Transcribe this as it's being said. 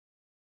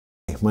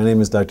My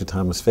name is Dr.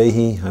 Thomas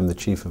Fahey. I'm the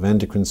Chief of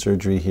Endocrine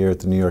Surgery here at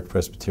the New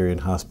York-Presbyterian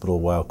Hospital,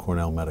 Weill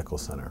Cornell Medical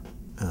Center.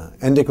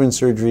 Endocrine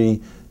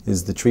surgery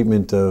is the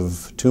treatment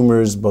of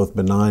tumors, both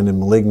benign and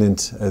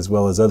malignant, as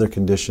well as other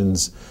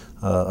conditions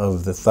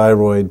of the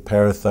thyroid,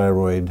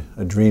 parathyroid,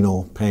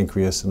 adrenal,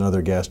 pancreas, and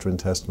other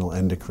gastrointestinal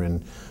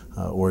endocrine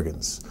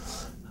organs.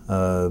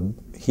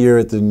 Here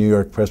at the New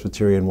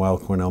York-Presbyterian Weill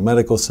Cornell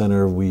Medical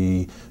Center,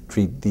 we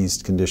treat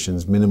these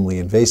conditions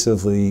minimally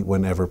invasively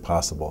whenever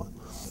possible.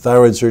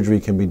 Thyroid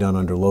surgery can be done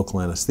under local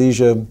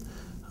anesthesia.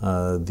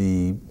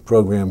 The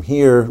program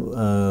here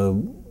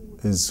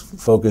is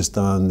focused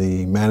on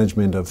the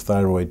management of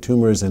thyroid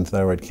tumors and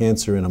thyroid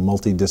cancer in a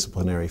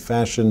multidisciplinary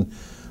fashion,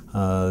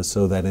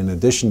 so that in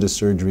addition to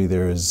surgery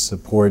there is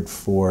support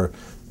for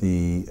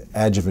the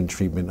adjuvant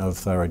treatment of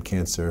thyroid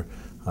cancer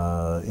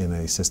in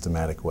a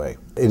systematic way.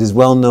 It is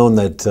well known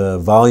that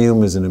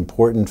volume is an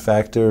important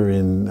factor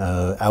in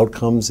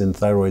outcomes in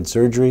thyroid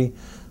surgery.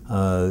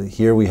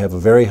 Here we have a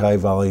very high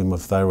volume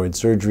of thyroid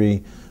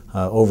surgery,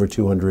 over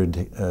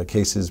 200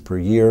 cases per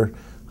year,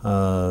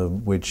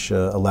 which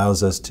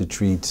allows us to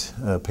treat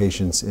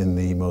patients in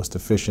the most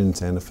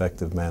efficient and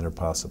effective manner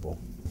possible.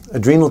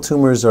 Adrenal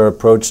tumors are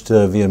approached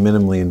via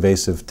minimally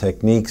invasive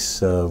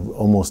techniques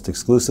almost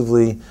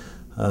exclusively.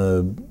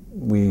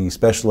 We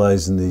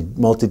specialize in the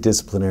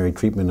multidisciplinary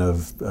treatment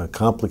of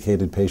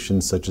complicated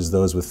patients such as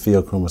those with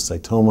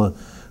pheochromocytoma,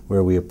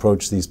 where we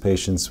approach these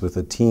patients with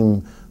a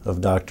team of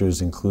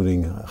doctors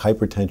including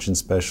hypertension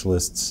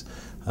specialists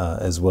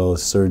as well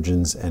as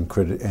surgeons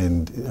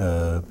and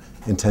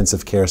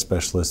intensive care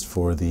specialists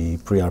for the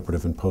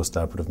preoperative and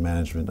postoperative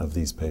management of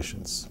these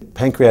patients.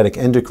 Pancreatic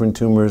endocrine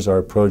tumors are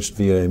approached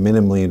via a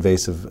minimally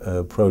invasive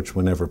approach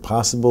whenever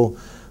possible.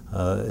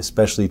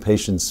 Especially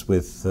patients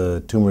with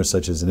tumors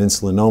such as an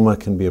insulinoma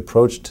can be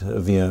approached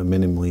via a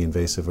minimally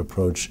invasive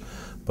approach,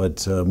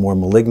 but more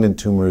malignant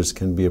tumors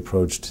can be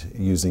approached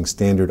using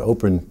standard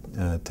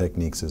open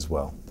techniques as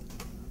well.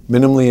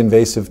 Minimally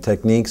invasive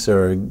techniques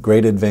are a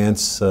great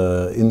advance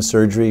in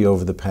surgery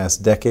over the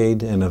past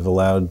decade and have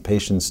allowed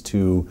patients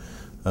to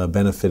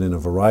benefit in a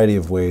variety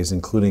of ways,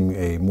 including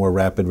a more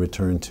rapid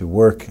return to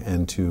work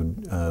and to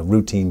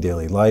routine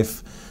daily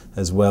life,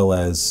 as well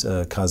as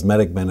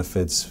cosmetic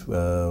benefits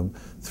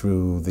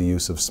through the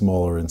use of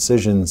smaller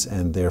incisions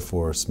and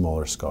therefore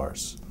smaller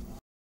scars.